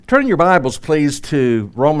Turn your Bibles, please,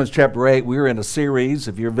 to Romans chapter 8. We're in a series.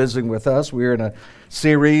 If you're visiting with us, we're in a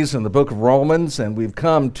series in the book of Romans, and we've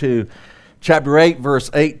come to chapter 8,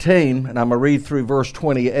 verse 18, and I'm going to read through verse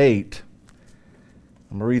 28.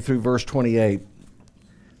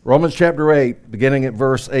 Romans chapter 8, beginning at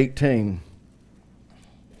verse 18,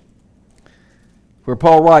 where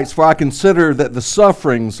Paul writes, "For I consider that the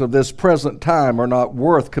sufferings of this present time are not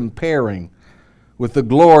worth comparing with the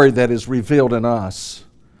glory that is revealed in us.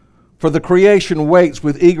 For the creation waits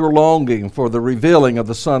with eager longing for the revealing of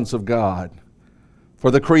the sons of God. For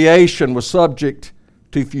the creation was subject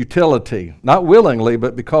to futility, not willingly,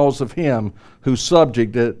 but because of him who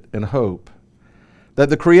subjected it in hope, that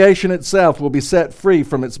the creation itself will be set free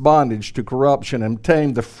from its bondage to corruption and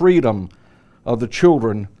obtain the freedom of the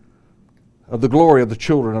children of the glory of the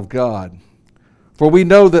children of God. For we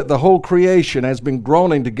know that the whole creation has been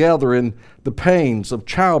groaning together in the pains of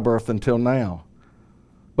childbirth until now.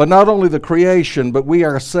 But not only the creation, but we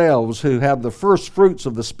ourselves who have the first fruits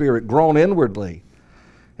of the Spirit groan inwardly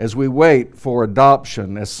as we wait for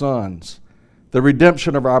adoption as sons, the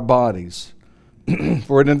redemption of our bodies.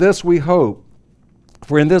 For in this hope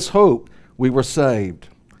we were saved.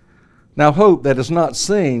 Now hope that is not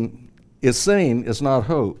seen is not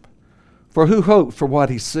hope. For who hopes for what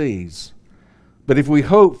he sees? But if we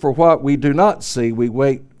hope for what we do not see, we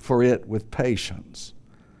wait for it with patience.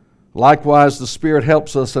 Likewise, the Spirit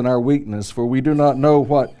helps us in our weakness, for we do not know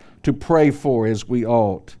what to pray for as we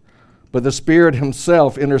ought. But the Spirit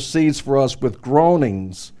himself intercedes for us with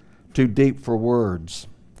groanings too deep for words.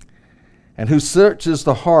 And who searches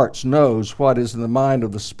the hearts knows what is in the mind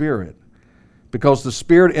of the Spirit, because the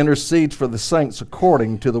Spirit intercedes for the saints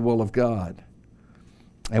according to the will of God.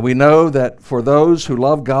 And we know that for those who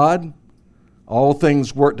love God, all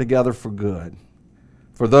things work together for good,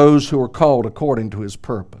 for those who are called according to his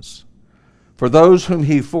purpose. For those whom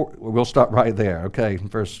we'll stop right there, okay,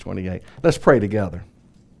 verse 28. Let's pray together.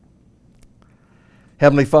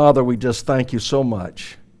 Heavenly Father, we just thank you so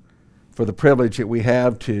much for the privilege that we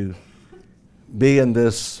have to be in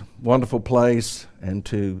this wonderful place and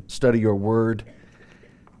to study your word.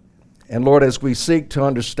 And Lord, as we seek to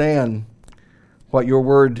understand what your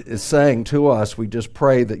word is saying to us, we just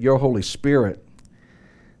pray that your Holy Spirit,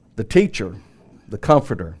 the teacher, the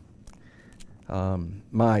comforter,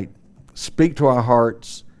 might speak to our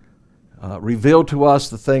hearts, reveal to us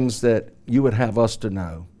the things that you would have us to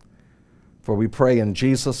know. For we pray in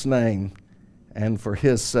Jesus' name and for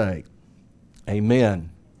his sake. Amen.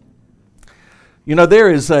 You know,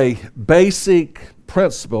 there is a basic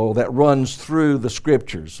principle that runs through the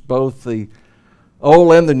Scriptures, both the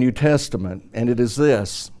Old and the New Testament, and it is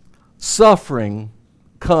this: suffering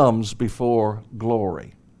comes before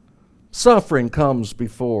glory. Suffering comes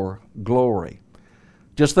before glory.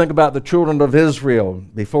 Just think about the children of Israel.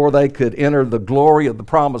 Before they could enter the glory of the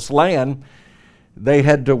promised land, they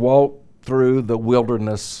had to walk through the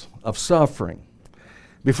wilderness of suffering.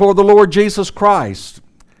 Before the Lord Jesus Christ,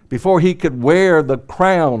 before he could wear the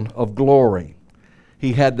crown of glory,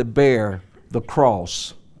 he had to bear the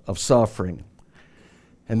cross of suffering.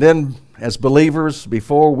 And then, as believers,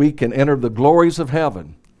 before we can enter the glories of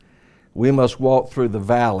heaven, we must walk through the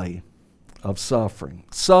valley of suffering.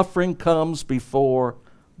 Suffering comes before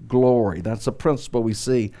glory. That's a principle we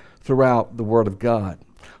see throughout the Word of God.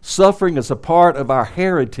 Suffering is a part of our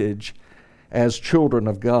heritage as children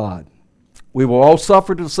of God. We will all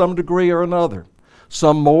suffer to some degree or another,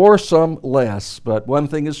 some more, some less, but one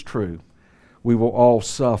thing is true: we will all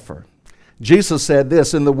suffer. Jesus said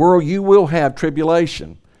this: "In the world you will have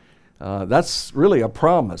tribulation." That's really a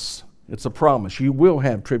promise. It's a promise. You will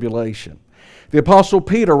have tribulation. The Apostle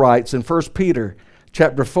Peter writes in 1 Peter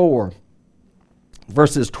chapter 4,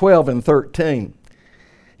 verses 12 and 13.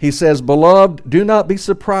 He says, "Beloved, do not be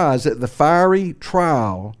surprised at the fiery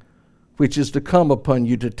trial which is to come upon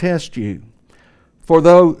you to test you.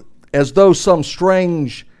 For as though some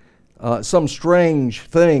strange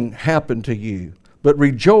thing happened to you. But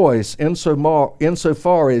rejoice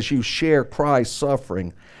insofar as you share Christ's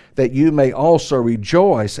suffering, that you may also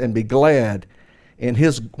rejoice and be glad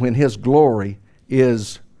when his glory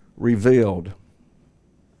is revealed."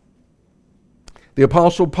 The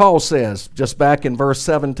Apostle Paul says, just back in verse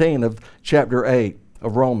 17 of chapter 8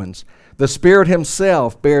 of Romans, "The Spirit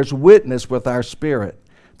himself bears witness with our spirit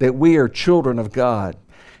that we are children of God.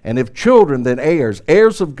 And if children, then heirs,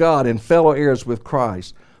 heirs of God and fellow heirs with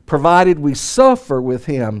Christ, provided we suffer with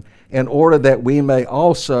him in order that we may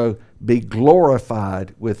also be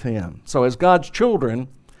glorified with him." So as God's children,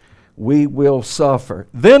 we will suffer.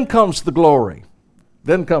 Then comes the glory.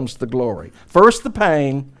 First the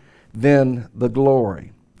pain, then the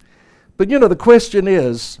glory. But the question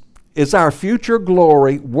is our future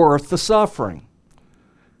glory worth the suffering?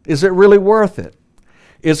 Is it really worth it?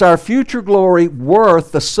 Is our future glory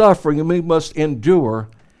worth the suffering we must endure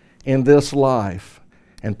in this life?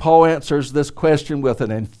 And Paul answers this question with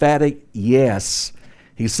an emphatic yes.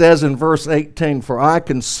 He says in verse 18, "For I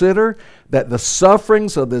consider that the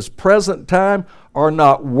sufferings of this present time are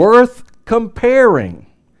not worth comparing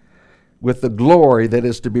with the glory that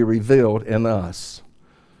is to be revealed in us."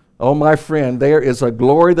 Oh, my friend, there is a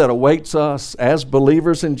glory that awaits us as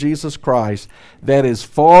believers in Jesus Christ that is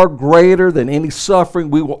far greater than any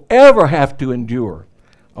suffering we will ever have to endure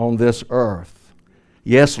on this earth.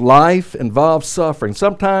 Yes, life involves suffering,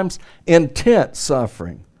 sometimes intense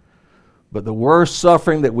suffering. But the worst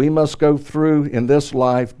suffering that we must go through in this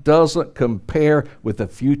life doesn't compare with the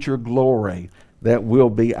future glory that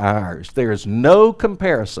will be ours. There is no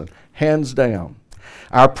comparison, hands down.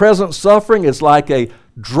 Our present suffering is like a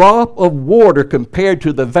drop of water compared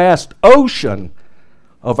to the vast ocean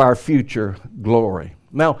of our future glory.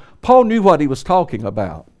 Now, Paul knew what he was talking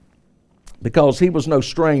about because he was no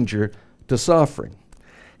stranger to suffering.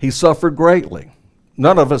 He suffered greatly.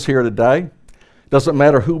 None of us here today, doesn't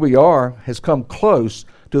matter who we are, has come close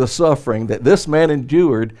to the suffering that this man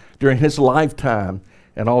endured during his lifetime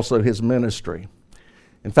and also his ministry.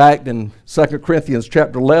 In fact, in 2 Corinthians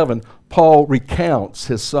chapter 11, Paul recounts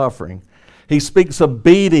his suffering. He speaks of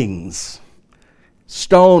beatings,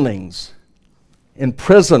 stonings,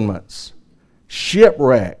 imprisonments,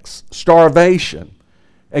 shipwrecks, starvation,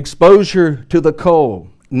 exposure to the cold,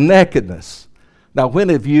 nakedness. Now, when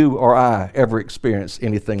have you or I ever experienced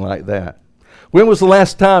anything like that? When was the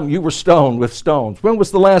last time you were stoned with stones? When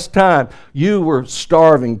was the last time you were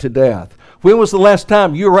starving to death? When was the last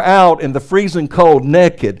time you were out in the freezing cold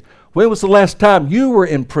naked? When was the last time you were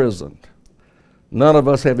imprisoned? None of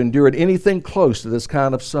us have endured anything close to this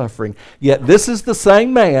kind of suffering. Yet this is the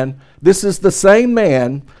same man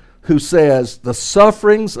who says the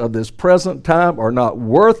sufferings of this present time are not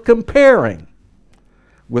worth comparing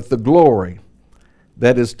with the glory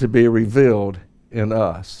that is to be revealed in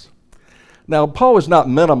us. Now, Paul is not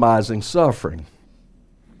minimizing suffering.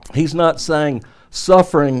 He's not saying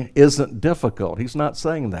suffering isn't difficult. He's not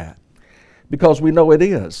saying that, because we know it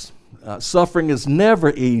is. Suffering is never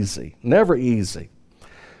easy, never easy.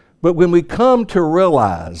 But when we come to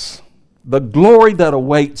realize the glory that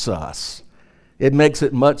awaits us, it makes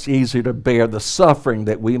it much easier to bear the suffering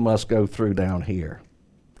that we must go through down here.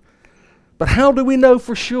 But how do we know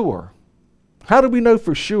for sure? How do we know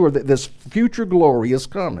for sure that this future glory is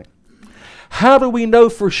coming? How do we know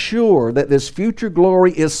for sure that this future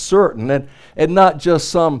glory is certain and not just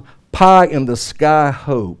some pie-in-the-sky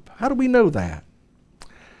hope? How do we know that?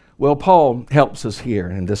 Well, Paul helps us here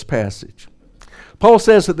in this passage. Paul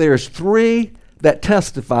says that there's three that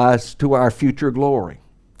testifies to our future glory.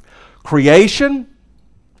 Creation,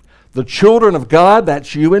 the children of God,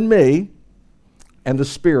 that's you and me, and the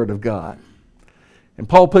Spirit of God. And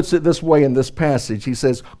Paul puts it this way in this passage. He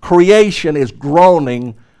says, creation is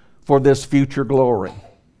groaning for this future glory.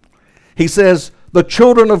 He says, the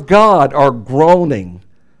children of God are groaning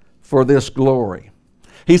for this glory.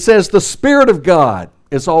 He says, the Spirit of God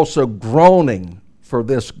is also groaning for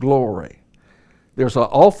this glory. There's an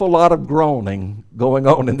awful lot of groaning going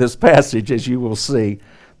on in this passage, as you will see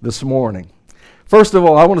this morning. First of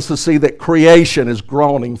all, I want us to see that creation is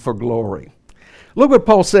groaning for glory. Look what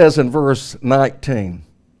Paul says in verse 19.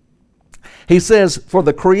 He says, for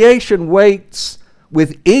the creation waits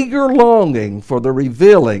with eager longing for the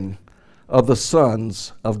revealing of the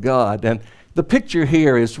sons of God. And the picture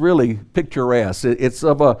here is really picturesque. It's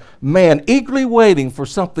of a man eagerly waiting for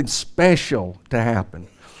something special to happen,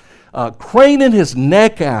 craning his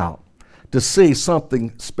neck out to see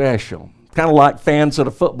something special. Kind of like fans at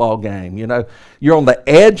a football game. You know, you're on the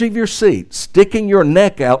edge of your seat, sticking your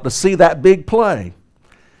neck out to see that big play.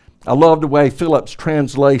 I love the way Phillips'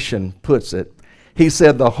 translation puts it. He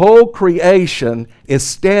said, the whole creation is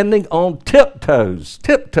standing on tiptoes,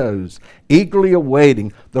 eagerly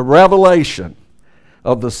awaiting the revelation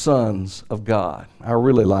of the sons of God. I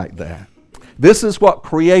really like that. This is what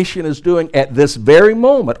creation is doing at this very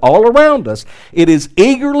moment, all around us. It is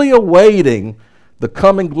eagerly awaiting the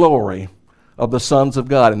coming glory of the sons of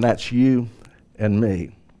God, and that's you and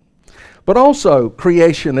me. But also,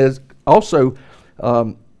 creation is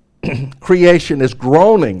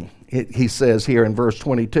groaning. He says here in verse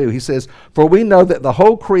 22, he says, for we know that the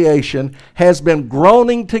whole creation has been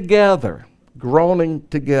groaning together. Groaning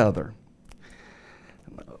together.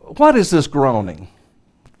 What is this groaning?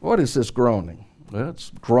 What is this groaning? Well,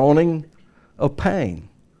 it's groaning of pain.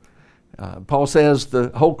 Paul says the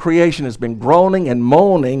whole creation has been groaning and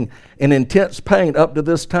moaning in intense pain up to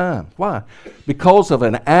this time. Why? Because of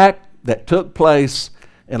an act that took place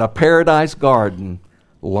in a paradise garden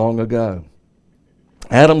long ago.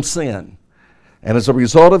 Adam sinned, and as a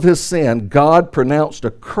result of his sin, God pronounced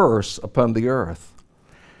a curse upon the earth.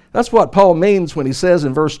 That's what Paul means when he says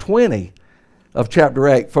in verse 20 of chapter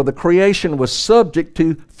 8, for the creation was subject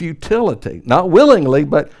to futility, not willingly,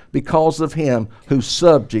 but because of him who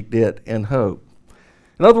subject it in hope.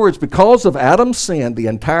 In other words, because of Adam's sin, the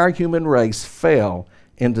entire human race fell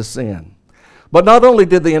into sin. But not only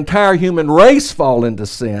did the entire human race fall into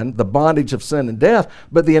sin, the bondage of sin and death,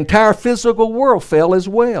 but the entire physical world fell as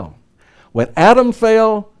well. When Adam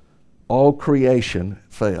fell, all creation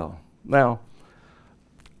fell. Now,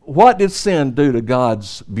 what did sin do to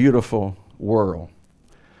God's beautiful world?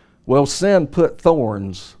 Well, sin put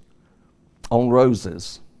thorns on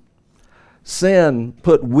roses. Sin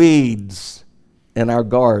put weeds in our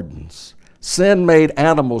gardens. Sin made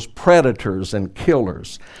animals predators and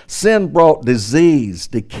killers. Sin brought disease,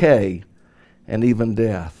 decay, and even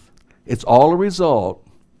death. It's all a result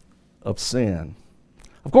of sin.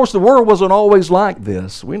 Of course, the world wasn't always like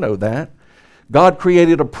this. We know that. God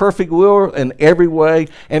created a perfect world in every way.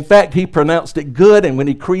 In fact, he pronounced it good, and when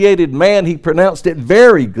he created man, he pronounced it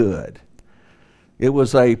very good. It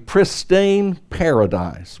was a pristine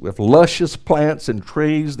paradise with luscious plants and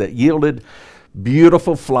trees that yielded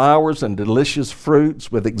beautiful flowers and delicious fruits,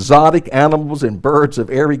 with exotic animals and birds of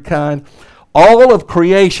every kind. All of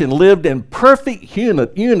creation lived in perfect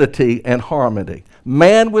unity and harmony.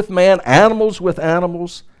 Man with man, animals with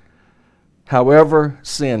animals. However,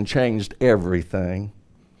 sin changed everything.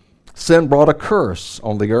 Sin brought a curse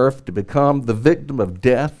on the earth to become the victim of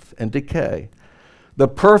death and decay. The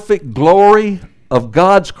perfect glory of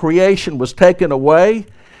God's creation was taken away,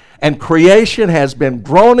 and creation has been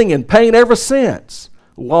groaning in pain ever since,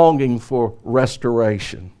 longing for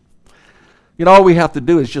restoration. You know, all we have to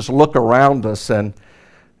do is just look around us, and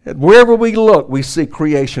wherever we look, we see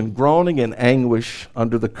creation groaning in anguish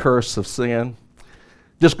under the curse of sin.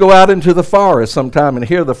 Just go out into the forest sometime and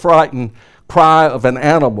hear the frightened cry of an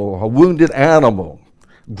animal, a wounded animal,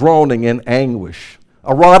 groaning in anguish.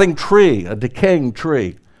 A rotting tree, a decaying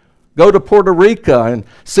tree. Go to Puerto Rico and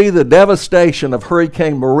see the devastation of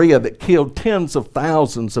Hurricane Maria that killed tens of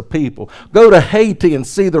thousands of people. Go to Haiti and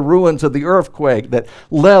see the ruins of the earthquake that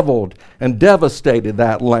leveled and devastated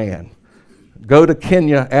that land. Go to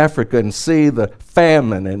Kenya, Africa, and see the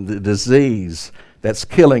famine and the disease that's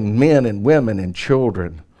killing men and women and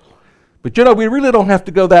children. But you know, we really don't have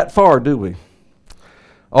to go that far, do we?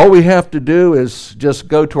 All we have to do is just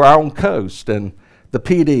go to our own coast and the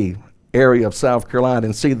PD area of South Carolina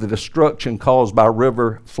and see the destruction caused by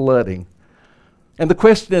river flooding. And the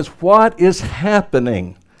question is, what is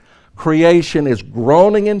happening? Creation is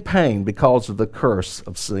groaning in pain because of the curse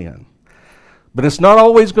of sin. But it's not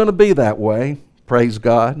always going to be that way, praise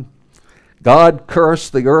God. God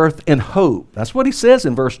cursed the earth in hope. That's what he says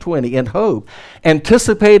in verse 20, in hope,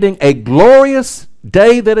 anticipating a glorious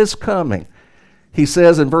day that is coming. He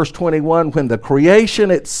says in verse 21, when the creation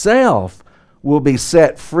itself will be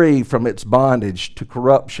set free from its bondage to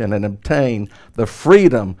corruption and obtain the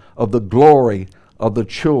freedom of the glory of the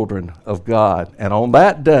children of God. And on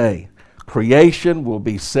that day, creation will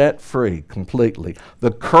be set free completely.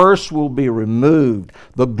 The curse will be removed.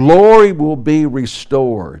 The glory will be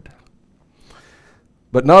restored.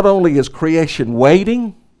 But not only is creation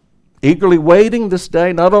waiting, eagerly waiting this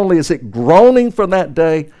day, not only is it groaning for that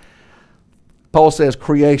day, Paul says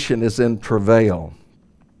creation is in travail.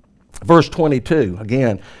 Verse 22,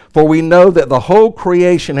 again, for we know that the whole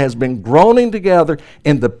creation has been groaning together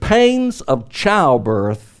in the pains of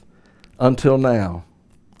childbirth until now.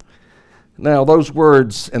 Now, those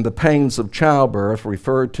words, in the pains of childbirth,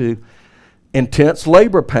 refer to intense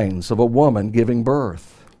labor pains of a woman giving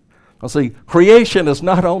birth. Now see, creation is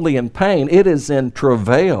not only in pain, it is in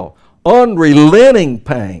travail, unrelenting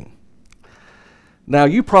pain. Now,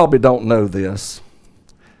 you probably don't know this,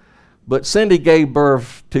 but Cindy gave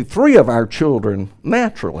birth to 3 of our children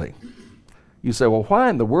naturally. You say, well, why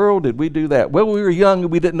in the world did we do that? Well, we were young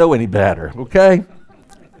and we didn't know any better, okay?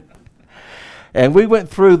 And we went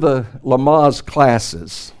through the Lamaze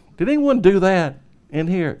classes. Did anyone do that in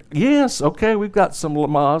here? Yes, okay, we've got some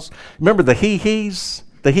Lamaze. Remember the hee-hees?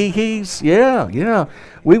 The hee-hees? Yeah.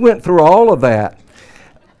 We went through all of that.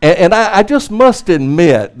 And I just must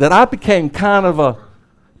admit that I became kind of a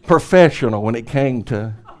professional when it came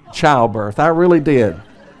to childbirth. I really did.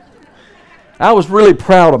 I was really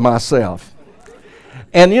proud of myself.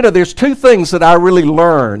 And you know, there's 2 things that I really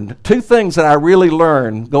learned. 2 things that I really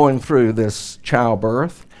learned going through this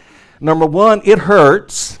childbirth. Number one, it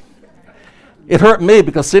hurts. It hurt me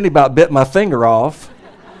because Cindy about bit my finger off.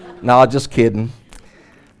 No, just kidding.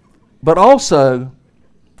 But also,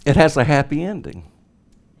 it has a happy ending.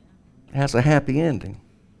 It has a happy ending.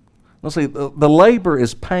 Now see, the labor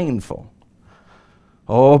is painful.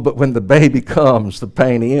 Oh, but when the baby comes, the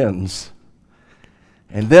pain ends.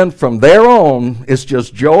 And then from there on, it's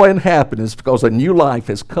just joy and happiness because a new life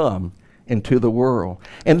has come into the world.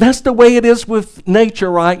 And that's the way it is with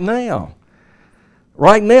nature right now.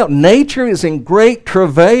 Right now, nature is in great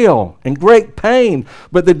travail and great pain,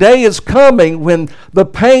 but the day is coming when the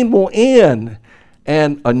pain will end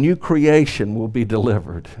and a new creation will be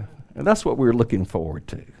delivered. And that's what we're looking forward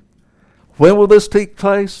to. When will this take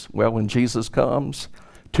place? Well, when Jesus comes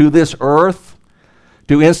to this earth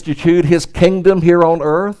to institute his kingdom here on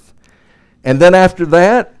earth. And then after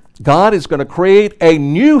that, God is going to create a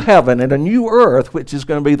new heaven and a new earth, which is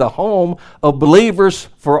going to be the home of believers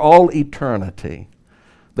for all eternity.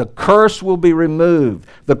 The curse will be removed.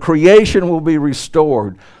 The creation will be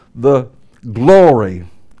restored. The glory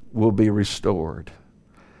will be restored.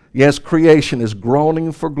 Yes, creation is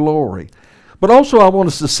groaning for glory. But also I want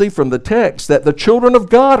us to see from the text that the children of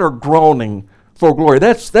God are groaning for glory.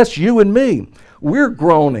 That's you and me. We're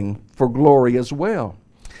groaning for glory as well.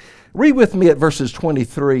 Read with me at verses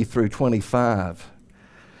 23 through 25.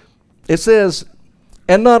 It says,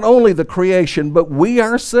 "And not only the creation, but we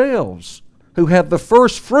ourselves, who have the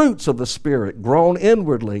first fruits of the Spirit, groan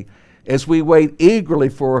inwardly as we wait eagerly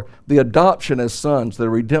for the adoption as sons, the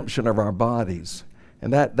redemption of our bodies."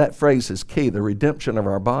 And that phrase is key, the redemption of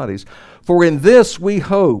our bodies. "For in this we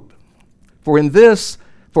hope. For in this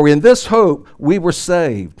hope we were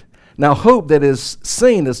saved. Now hope that is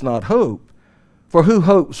seen is not hope. For who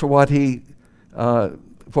hopes for what he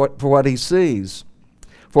sees?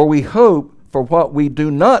 For we hope for what we do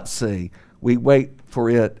not see. We wait for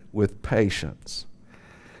it with patience."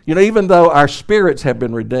 You know, even though our spirits have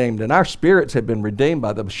been redeemed, and our spirits have been redeemed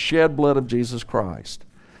by the shed blood of Jesus Christ,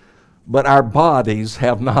 but our bodies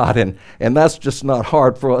have not, and that's just not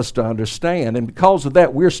hard for us to understand. And because of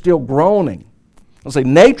that, we're still groaning. I'll say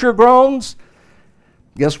nature groans.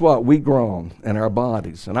 Guess what? We groan in our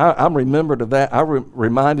bodies. And I'm remembered of that. I'm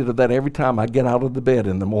reminded of that every time I get out of the bed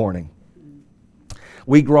in the morning.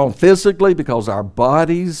 We groan physically because our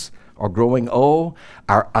bodies are growing old.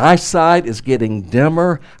 Our eyesight is getting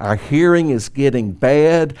dimmer. Our hearing is getting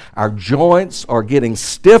bad. Our joints are getting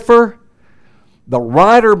stiffer. The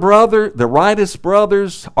Wrightus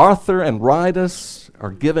brothers, Arthur and Wrightus,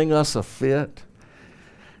 are giving us a fit.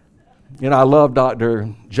 You know, I love Dr.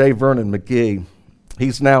 J. Vernon McGee.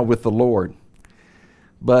 He's now with the Lord.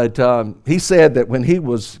 But he said that when he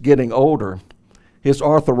was getting older, his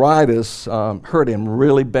arthritis hurt him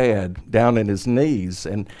really bad down in his knees,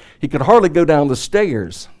 and he could hardly go down the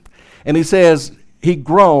stairs. And he says he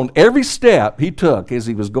groaned every step he took as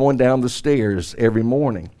he was going down the stairs every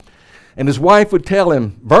morning. And his wife would tell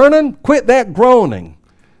him, "Vernon, quit that groaning."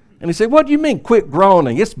 And he said, "What do you mean, quit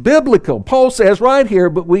groaning? It's biblical. Paul says right here,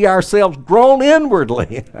 but we ourselves groan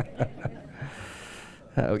inwardly."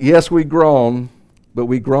 Yes, we groan, but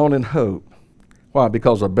we groan in hope. Why?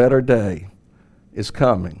 Because a better day is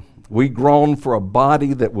coming. We groan for a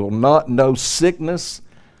body that will not know sickness,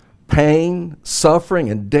 pain, suffering,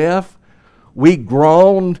 and death. We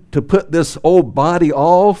groan to put this old body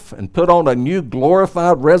off and put on a new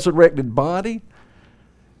glorified, resurrected body.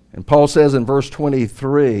 And Paul says in verse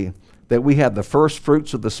 23 that we have the first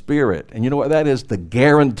fruits of the Spirit. And you know what that is? The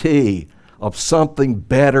guarantee of something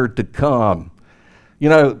better to come. You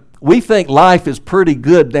know, we think life is pretty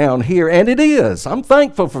good down here, and it is. I'm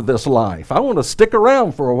thankful for this life. I want to stick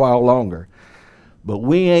around for a while longer. But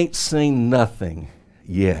we ain't seen nothing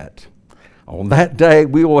yet. On that day,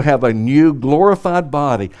 we will have a new glorified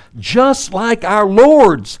body, just like our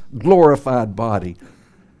Lord's glorified body.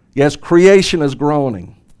 Yes, creation is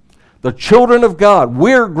groaning. The children of God,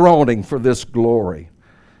 we're groaning for this glory.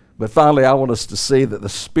 But finally, I want us to see that the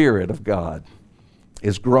Spirit of God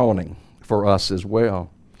is groaning for us as well.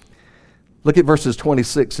 Look at verses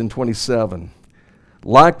 26 and 27.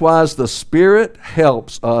 "Likewise, the Spirit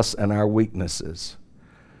helps us in our weaknesses.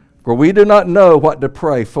 For we do not know what to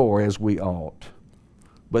pray for as we ought.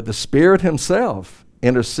 But the Spirit himself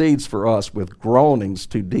intercedes for us with groanings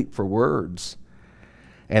too deep for words.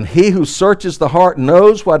 And he who searches the heart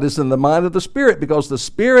knows what is in the mind of the Spirit, because the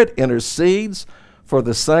Spirit intercedes for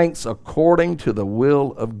the saints according to the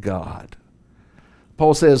will of God."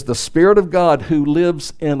 Paul says, the Spirit of God who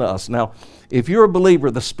lives in us. Now, if you're a believer,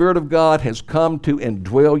 the Spirit of God has come to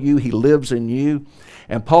indwell you. He lives in you.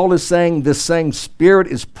 And Paul is saying this same Spirit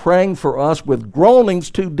is praying for us with groanings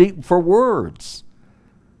too deep for words.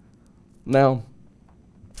 Now,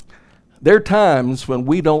 there are times when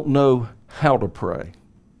we don't know how to pray.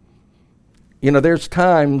 There's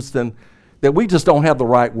times then that we just don't have the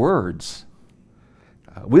right words.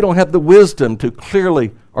 We don't have the wisdom to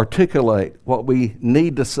clearly articulate what we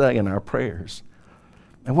need to say in our prayers.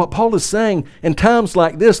 And what Paul is saying, in times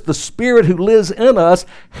like this, the Spirit who lives in us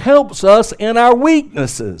helps us in our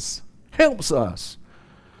weaknesses. Helps us.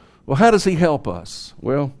 Well, how does he help us?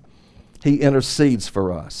 Well, he intercedes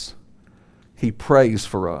for us. He prays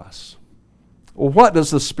for us. Well, what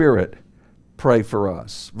does the Spirit pray for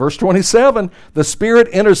us? Verse 27, the Spirit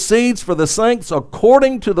intercedes for the saints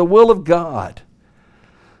according to the will of God.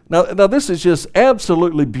 Now, this is just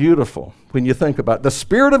absolutely beautiful when you think about it. The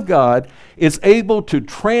Spirit of God is able to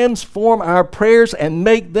transform our prayers and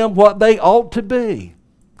make them what they ought to be.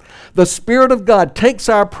 The Spirit of God takes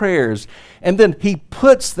our prayers and then he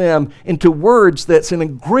puts them into words that's in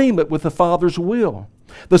agreement with the Father's will.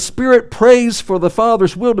 The Spirit prays for the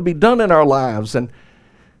Father's will to be done in our lives, and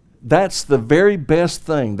that's the very best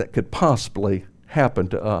thing that could possibly happen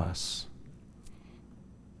to us.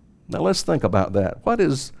 Now let's think about that. What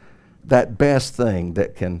is that best thing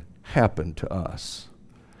that can happen to us?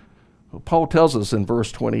 Well, Paul tells us in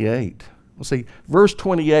verse 28. Well, see, verse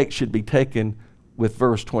 28 should be taken with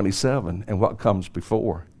verse 27 and what comes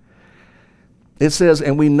before. It says,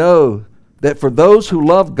 and we know that for those who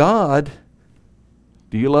love God,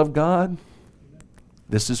 do you love God?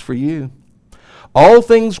 This is for you. All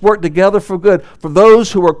things work together for good for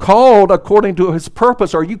those who are called according to his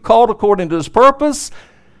purpose. Are you called according to his purpose?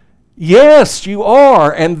 Yes, you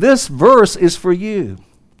are, and this verse is for you.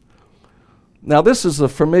 Now, this is a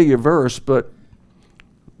familiar verse, but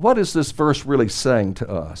what is this verse really saying to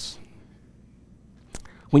us?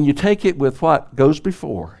 When you take it with what goes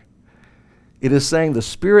before, it is saying the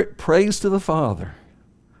Spirit prays to the Father.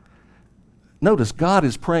 Notice, God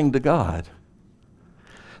is praying to God.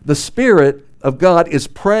 The Spirit of God is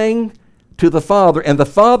praying to the Father, and the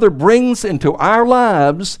Father brings into our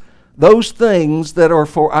lives those things that are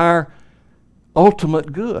for our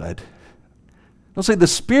ultimate good. Now see, the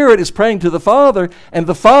Spirit is praying to the Father, and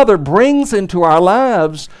the Father brings into our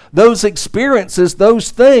lives those experiences,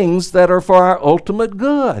 those things that are for our ultimate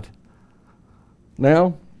good.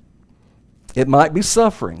 Now, it might be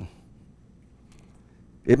suffering.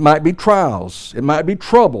 It might be trials. It might be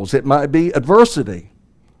troubles. It might be adversity.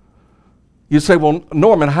 You say, well,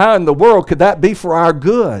 Norman, how in the world could that be for our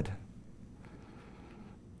good?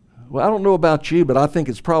 Well, I don't know about you, but I think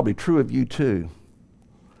it's probably true of you too.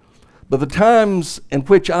 But the times in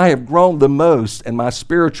which I have grown the most in my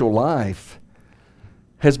spiritual life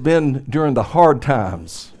has been during the hard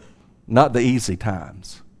times, not the easy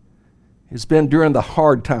times. It's been during the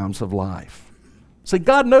hard times of life. See,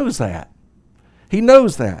 God knows that. He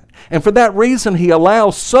knows that. And for that reason, He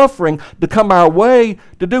allows suffering to come our way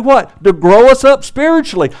to do what? To grow us up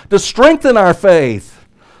spiritually, to strengthen our faith,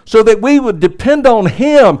 so that we would depend on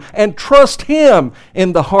Him and trust Him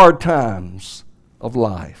in the hard times of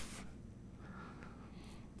life.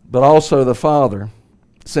 But also the Father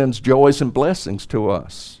sends joys and blessings to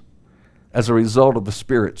us as a result of the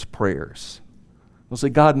Spirit's prayers. Well, see,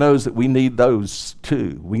 God knows that we need those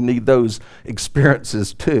too. We need those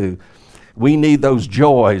experiences too. We need those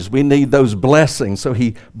joys. We need those blessings. So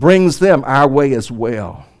He brings them our way as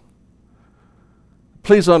well.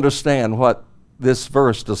 Please understand what this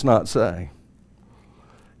verse does not say.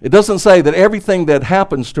 It doesn't say that everything that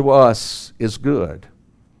happens to us is good.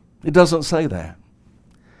 It doesn't say that.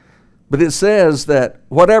 But it says that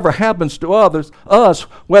whatever happens to us,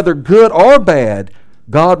 whether good or bad,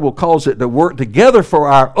 God will cause it to work together for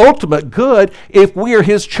our ultimate good if we are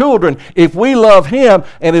His children, if we love Him,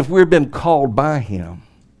 and if we've been called by Him.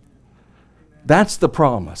 That's the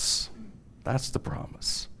promise. That's the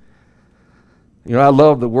promise. You know, I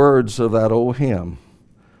love the words of that old hymn,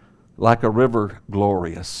 Like a River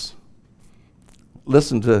Glorious.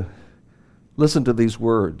 Listen to these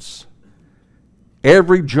words.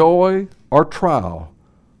 Every joy or trial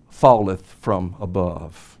falleth from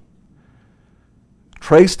above,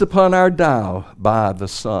 traced upon our dial by the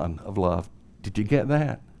Son of Love. Did you get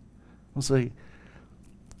that? Let's see.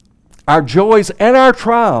 Our joys and our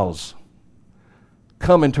trials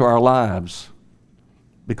come into our lives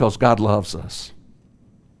because God loves us,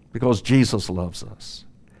 because Jesus loves us.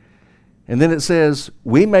 And then it says,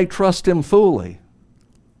 we may trust Him fully.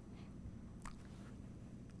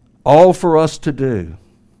 All for us to do.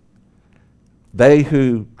 They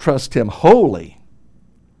who trust Him wholly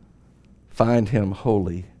find Him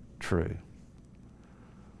wholly true.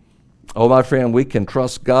 Oh, my friend, we can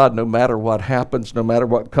trust God no matter what happens, no matter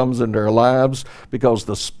what comes into our lives, because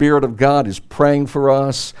the Spirit of God is praying for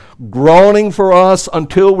us, groaning for us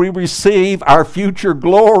until we receive our future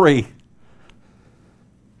glory.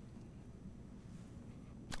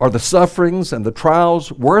 Are the sufferings and the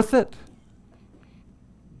trials worth it?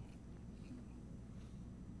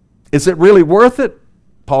 Is it really worth it?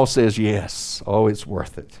 Paul says yes. Oh, it's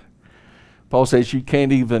worth it. Paul says you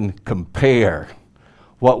can't even compare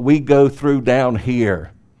what we go through down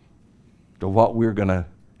here to what we're going to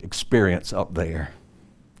experience up there.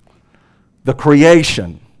 The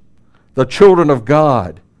creation, the children of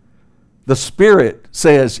God, the Spirit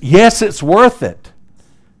says, yes, it's worth it.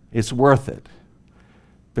 It's worth it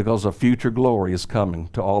because a future glory is coming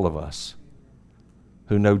to all of us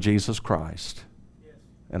who know Jesus Christ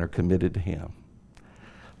and are committed to Him.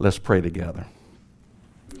 Let's pray together.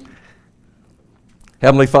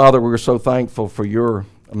 Heavenly Father, we're so thankful for your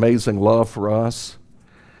amazing love for us.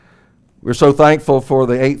 We're so thankful for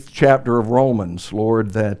the 8th chapter of Romans,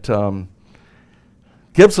 Lord, that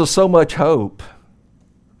gives us so much hope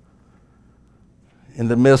in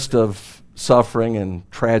the midst of suffering and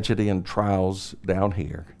tragedy and trials down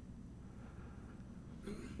here.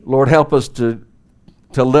 Lord, help us to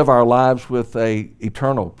live our lives with an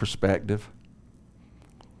eternal perspective.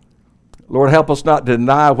 Lord, help us not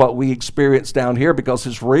deny what we experience down here because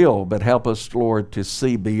it's real, but help us, Lord, to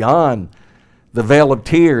see beyond the veil of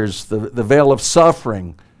tears, the veil of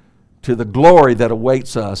suffering, to the glory that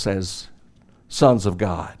awaits us as sons of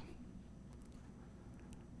God.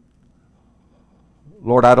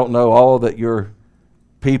 Lord, I don't know all that your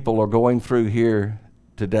people are going through here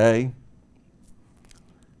today.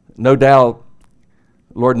 No doubt,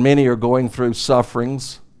 Lord, many are going through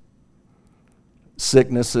sufferings,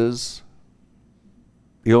 sicknesses,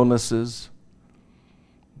 illnesses,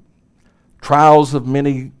 trials of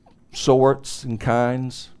many sorts and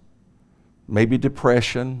kinds, maybe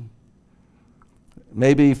depression,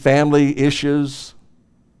 maybe family issues,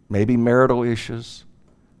 maybe marital issues.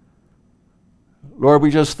 Lord,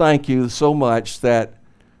 we just thank you so much that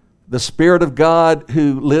the Spirit of God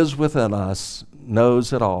who lives within us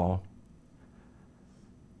knows it all.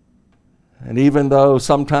 And even though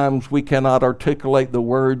sometimes we cannot articulate the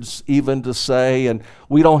words even to say, and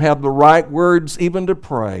we don't have the right words even to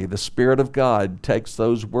pray, the Spirit of God takes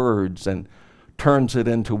those words and turns it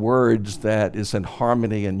into words that is in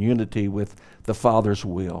harmony and unity with the Father's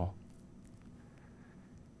will.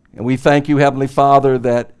 And we thank you, Heavenly Father,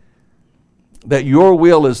 that your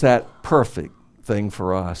will is that perfect thing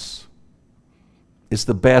for us. It's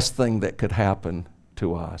the best thing that could happen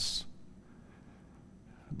to us.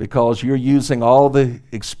 Because you're using all the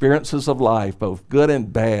experiences of life, both good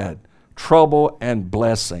and bad, trouble and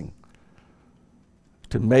blessing,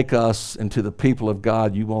 to make us into the people of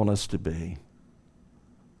God you want us to be.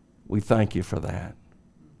 We thank you for that.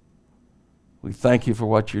 We thank you for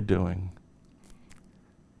what you're doing.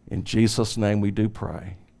 In Jesus' name we do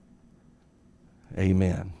pray.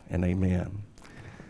 Amen and amen.